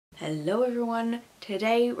Hello everyone,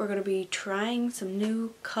 today we're going to be trying some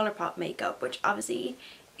new Colourpop makeup, which obviously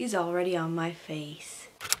is already on my face.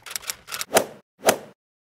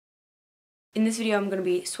 In this video I'm going to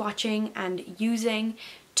be swatching and using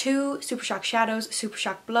two Super Shock shadows, Super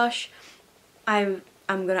Shock blush. I'm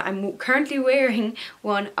currently wearing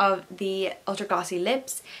one of the Ultra Glossy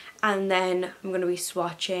lips, and then I'm going to be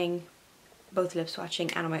swatching, both lip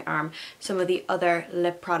swatching and on my arm, some of the other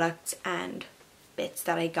lip products and bits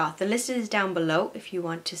that I got. The list is down below if you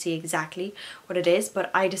want to see exactly what it is,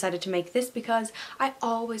 but I decided to make this because I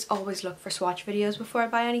always look for swatch videos before I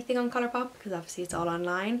buy anything on Colourpop, because obviously it's all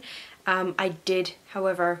online. I did,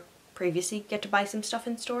 however, previously get to buy some stuff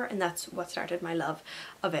in store, and that's what started my love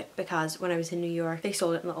of it, because when I was in New York they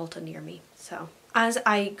sold it in the Ulta near me. So as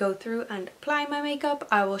I go through and apply my makeup,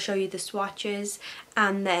 I will show you the swatches,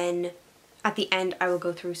 and then at the end I will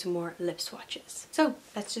go through some more lip swatches. So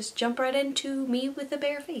let's just jump right into me with a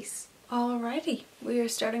bare face. Alrighty, we are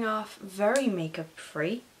starting off very makeup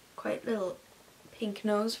free. Quite little pink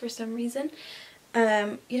nose for some reason.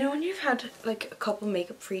 You know, when you've had like a couple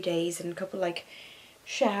makeup free days and a couple like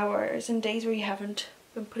showers and days where you haven't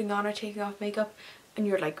been putting on or taking off makeup and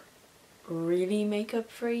you're like really makeup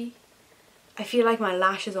free, I feel like my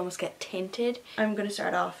lashes almost get tinted. I'm going to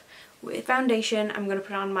start off with foundation. I'm going to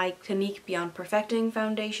put on my Clinique Beyond Perfecting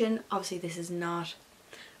foundation. Obviously this is not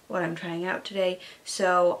what I'm trying out today,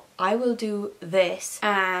 so I will do this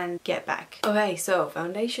and get back. Okay, so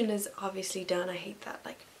foundation is obviously done. I hate that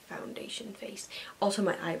like foundation face. Also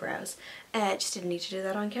my eyebrows. Just didn't need to do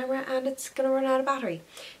that on camera, and it's gonna run out of battery.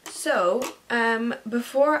 So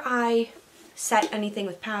before I set anything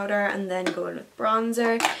with powder and then go in with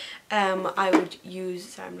bronzer, I would use,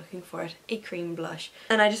 sorry I'm looking for it, a cream blush,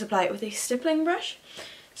 and I just apply it with a stippling brush.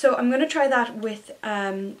 So I'm going to try that with,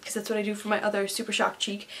 because that's what I do for my other Super Shock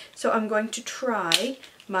cheek, so I'm going to try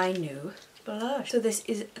my new blush. So this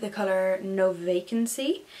is the colour No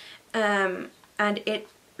Vacancy, and it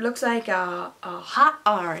looks like a hot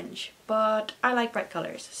orange, but I like bright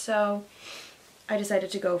colours, so I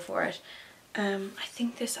decided to go for it. I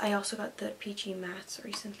think this, I also got the peachy mattes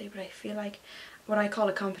recently, but I feel like what I call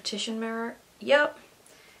a competition mirror. Yep,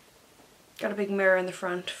 got a big mirror in the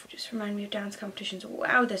front. Just remind me of dance competitions.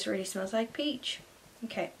 Wow, this really smells like peach.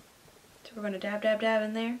 Okay, so we're going to dab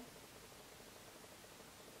in there.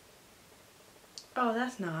 Oh,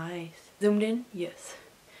 that's nice. Zoomed in? Yes.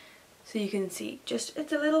 So you can see, just,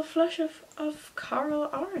 it's a little flush of coral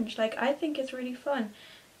orange. Like, I think it's really fun.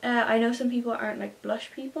 I know some people aren't like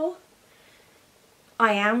blush people.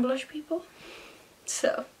 I am blush people,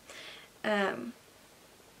 so I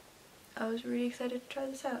was really excited to try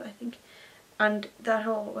this out, I think. And that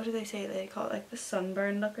whole, what do they say, they call it like the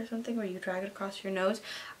sunburn look or something, where you drag it across your nose.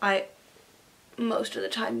 I most of the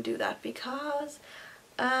time do that because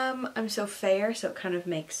I'm so fair, so it kind of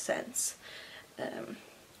makes sense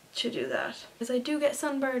to do that, because I do get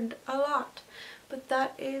sunburned a lot. But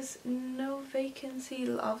that is No Vacancy.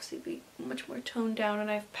 It'll obviously be much more toned down,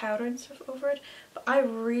 and I have powder and stuff over it. But I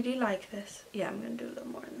really like this. Yeah, I'm going to do a little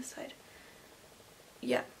more on this side.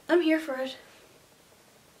 Yeah, I'm here for it.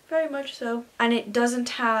 Very much so. And it doesn't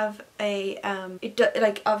have a,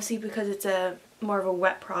 like, obviously because it's a more of a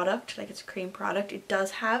wet product, like it's a cream product, it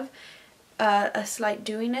does have a slight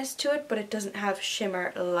dewiness to it, but it doesn't have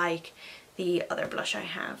shimmer like the other blush I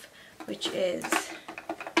have, which is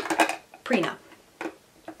Prenup.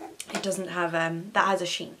 It doesn't have, that has a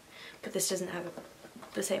sheen, but this doesn't have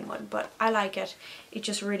the same one, but I like it. It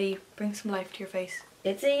just really brings some life to your face.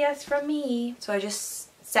 It's a yes from me. So I just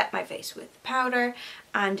set my face with powder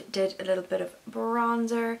and did a little bit of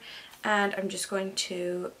bronzer, and I'm just going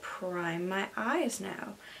to prime my eyes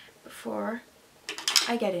now before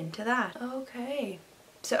I get into that. Okay.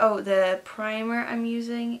 So, oh, the primer I'm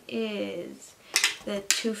using is the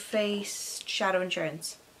Too Faced Shadow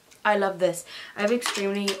Insurance. I love this. I have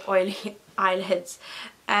extremely oily eyelids,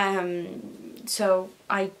 so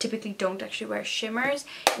I typically don't actually wear shimmers,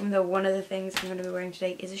 even though one of the things I'm going to be wearing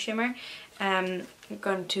today is a shimmer. I'm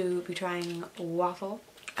going to be trying Wattles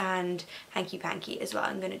and Hanky Panky as well.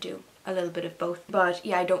 I'm going to do a little bit of both, but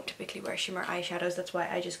yeah, I don't typically wear shimmer eyeshadows. That's why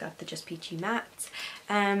I just got the Just Peachy mattes,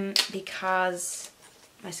 because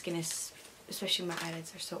my skin is, especially my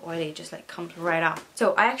eyelids are so oily, it just like comes right off.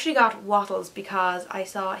 So I actually got Wattles because I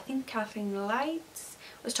saw, I think Kathleen Lights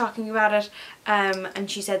was talking about it,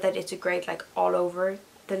 and she said that it's a great like all over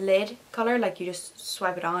the lid colour, like you just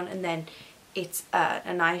swipe it on and then it's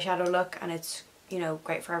an eyeshadow look, and it's, you know,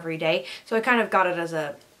 great for every day. So I kind of got it as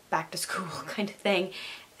a back to school kind of thing,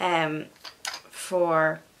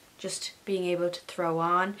 for just being able to throw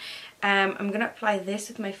on. I'm going to apply this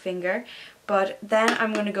with my finger, But then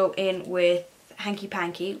I'm going to go in with Hanky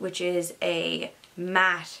Panky, which is a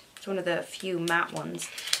matte. It's one of the few matte ones.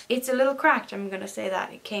 It's a little cracked, I'm going to say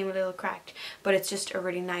that. It came a little cracked, but it's just a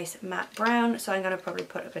really nice matte brown, so I'm going to probably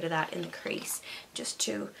put a bit of that in the crease just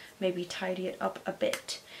to maybe tidy it up a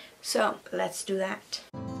bit. So let's do that.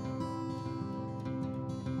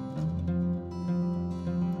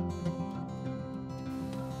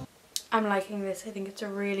 I'm liking this. I think it's a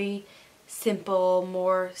really simple,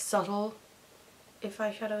 more subtle, if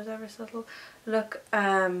eyeshadow is ever subtle, look.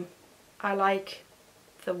 I like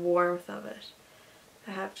the warmth of it,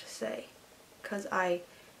 I have to say, because I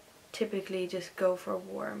typically just go for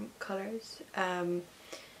warm colours.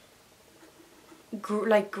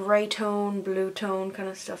 Like grey tone, blue tone kind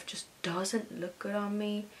of stuff just doesn't look good on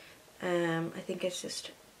me. I think it's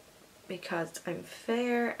just because I'm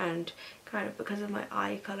fair and kind of because of my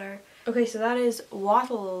eye colour. Okay, so that is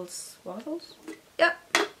Wattles. Wattles? Yep.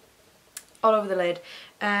 All over the lid.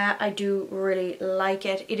 I do really like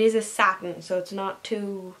it. It is a satin, so it's not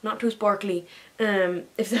too sparkly.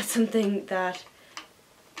 If that's something that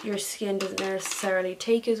your skin doesn't necessarily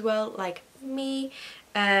take as well, like me.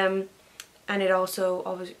 And it also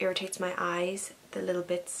always irritates my eyes, the little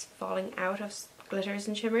bits falling out of glitters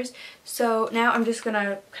and shimmers. So now I'm just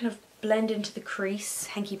gonna kind of blend into the crease,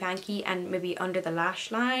 Hanky Panky, and maybe under the lash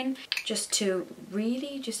line, just to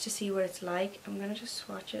see what it's like. I'm gonna just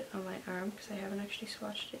swatch it on my arm because I haven't actually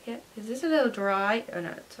swatched it yet. Is this a little dry? Oh no,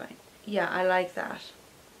 it's fine. Yeah, I like that.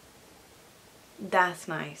 That's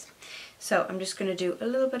nice. So I'm just gonna do a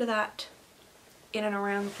little bit of that in and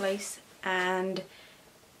around the place, and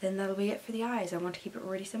then that'll be it for the eyes. I want to keep it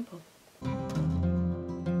really simple.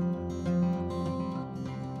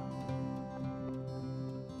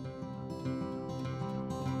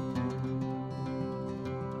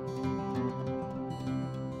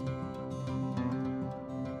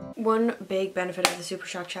 One big benefit of the Super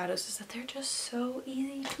Shock shadows is that they're just so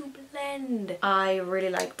easy to blend. I really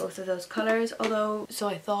like both of those colours, although, so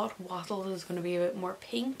I thought Wattles was going to be a bit more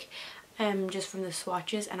pink, just from the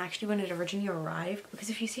swatches, and actually when it originally arrived,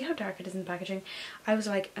 because if you see how dark it is in the packaging, I was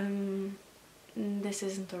like, this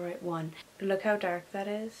isn't the right one. Look how dark that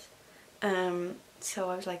is.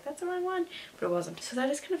 So I was like, that's the wrong one, but it wasn't. So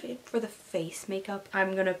that is kind of it for the face makeup.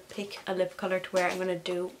 I'm going to pick a lip colour to wear. I'm going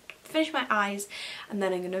to finish my eyes, and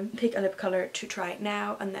then I'm going to pick a lip colour to try it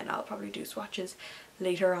now, and then I'll probably do swatches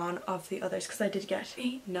later on of the others, because I did get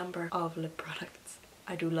a number of lip products.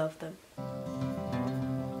 I do love them.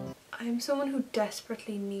 I'm someone who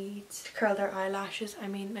desperately needs to curl their eyelashes. I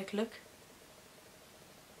mean, like, look.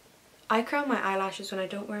 I curl my eyelashes when I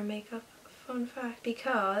don't wear makeup, fun fact,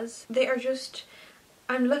 because they are just,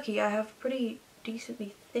 I'm lucky, I have pretty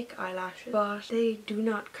decently thick eyelashes, but they do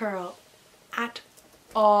not curl at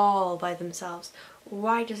all by themselves.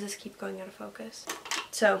 Why does this keep going out of focus?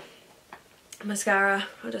 So, mascara,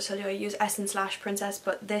 I'll just tell you I use Essence Lash Princess,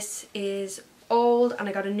 but this is old and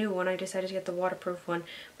I got a new one. I decided to get the waterproof one,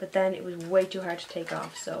 but then it was way too hard to take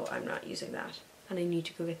off, so I'm not using that. And I need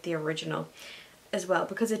to go get the original as well,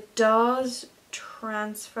 because it does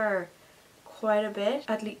transfer quite a bit.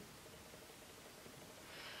 At least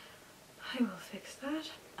I will fix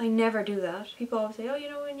that. I never do that. People always say, oh, you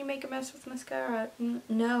know, when you make a mess with mascara.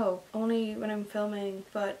 No, only when I'm filming.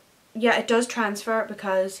 But yeah, it does transfer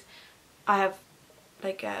because I have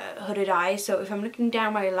like hooded eyes, so if I'm looking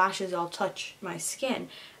down my lashes, I'll touch my skin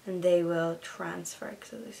and they will transfer,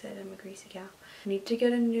 because as I said, I'm a greasy gal. I need to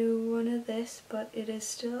get a new one of this, but it is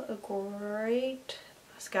still a great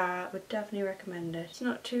mascara. I would definitely recommend it. It's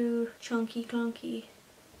not too chunky clunky.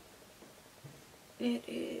 It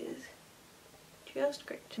is just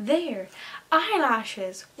great. There,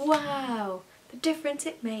 eyelashes. Wow, the difference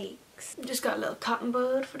it makes. Just got a little cotton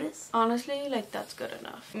bud for this. Honestly, like, that's good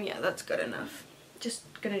enough. Yeah, that's good enough. Just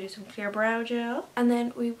gonna do some clear brow gel, and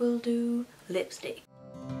then we will do lipstick.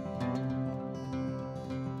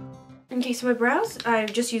 Okay, so my brows, I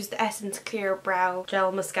just used the Essence Clear Brow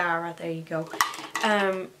Gel Mascara. There you go.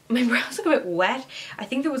 My brows look a bit wet. I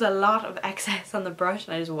think there was a lot of excess on the brush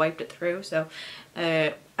and I just wiped it through, so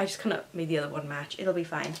I just kind of made the other one match. It'll be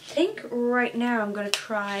fine. I think right now I'm going to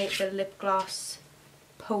try the lip gloss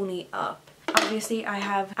Pony Up. Obviously I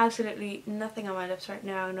have absolutely nothing on my lips right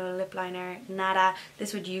now, no lip liner, nada.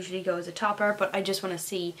 This would usually go as a topper, but I just want to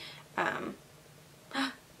see,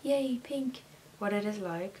 yay, pink, what it is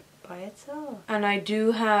like by itself. And I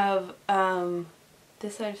do have,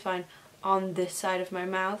 this side is fine, on this side of my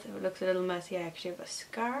mouth, if it looks a little messy, I actually have a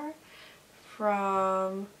scar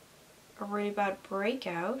from a really bad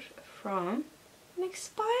breakout from an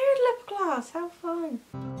expired lip gloss. How fun!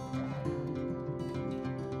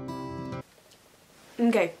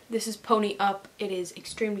 Okay, this is Pony Up. It is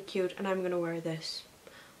extremely cute and I'm gonna wear this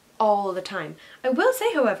all the time. I will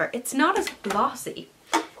say, however, it's not as glossy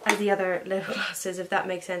as the other lip glosses, if that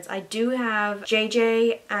makes sense. I do have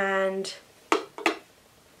JJ and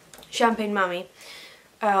Champagne Mommy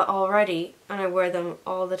already, and I wear them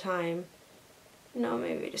all the time. No,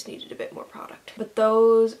 maybe I just needed a bit more product. But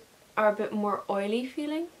those are a bit more oily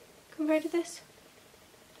feeling compared to this.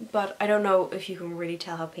 But I don't know if you can really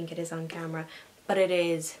tell how pink it is on camera, but it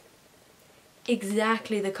is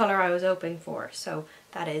exactly the colour I was hoping for, so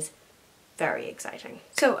that is very exciting.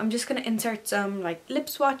 So I'm just going to insert some like lip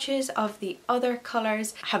swatches of the other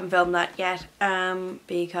colours. I haven't filmed that yet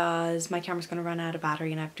because my camera's going to run out of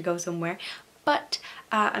battery and I have to go somewhere, but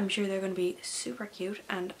I'm sure they're going to be super cute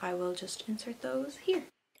and I will just insert those here.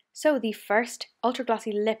 So the first ultra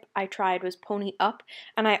glossy lip I tried was Pony Up,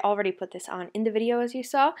 and I already put this on in the video as you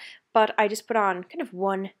saw, but I just put on kind of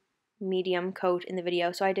one medium coat in the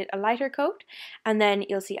video. So I did a lighter coat and then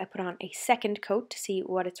you'll see I put on a second coat to see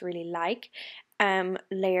what it's really like,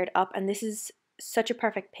 layered up, and this is such a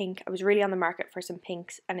perfect pink. I was really on the market for some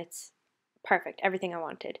pinks and it's perfect, everything I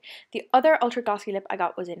wanted. The other ultra glossy lip I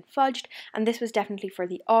got was in Fudg'd, and this was definitely for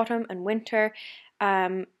the autumn and winter.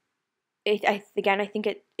 Again, I think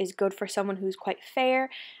it is good for someone who's quite fair,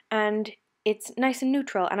 and it's nice and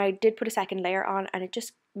neutral, and I did put a second layer on and it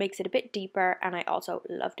just makes it a bit deeper, and I also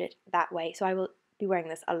loved it that way, so I will be wearing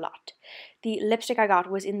this a lot. The lipstick I got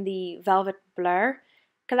was in the Velvet Blur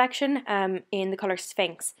collection in the colour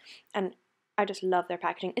Sphynx, and I just love their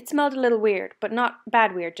packaging. It smelled a little weird, but not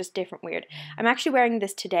bad weird, just different weird. I'm actually wearing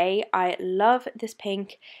this today. I love this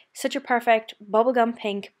pink. Such a perfect bubblegum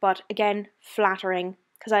pink, but again, flattering,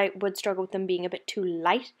 because I would struggle with them being a bit too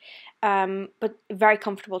light, but very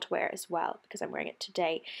comfortable to wear as well because I'm wearing it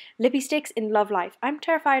today. Lippie Stix in Love Life. I'm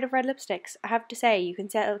terrified of red lipsticks, I have to say. You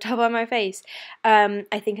can see it top on my face.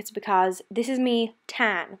 I think it's because this is me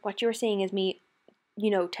tan. What you're seeing is me,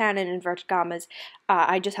 you know, tan in inverted commas.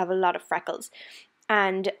 I just have a lot of freckles.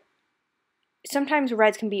 And sometimes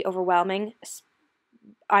reds can be overwhelming,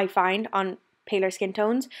 I find, on paler skin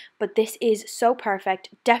tones, but this is so perfect.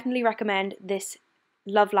 Definitely recommend this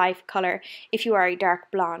Love Life colour if you are a dark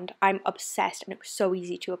blonde. I'm obsessed and it was so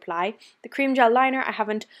easy to apply. The cream gel liner I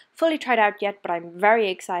haven't fully tried out yet, but I'm very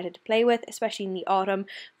excited to play with, especially in the autumn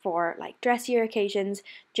for like dressier occasions.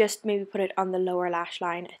 Just maybe put it on the lower lash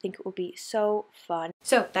line. I think it will be so fun.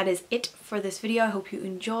 So that is it for this video. I hope you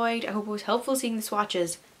enjoyed. I hope it was helpful seeing the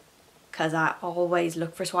swatches, because I always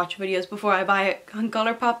look for swatch videos before I buy it on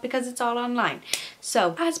Colourpop because it's all online.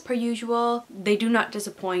 So as per usual, they do not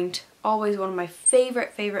disappoint. Always one of my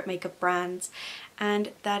favorite makeup brands.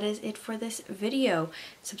 And that is it for this video.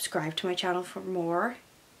 Subscribe to my channel for more.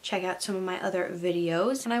 Check out some of my other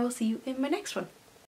videos and I will see you in my next one.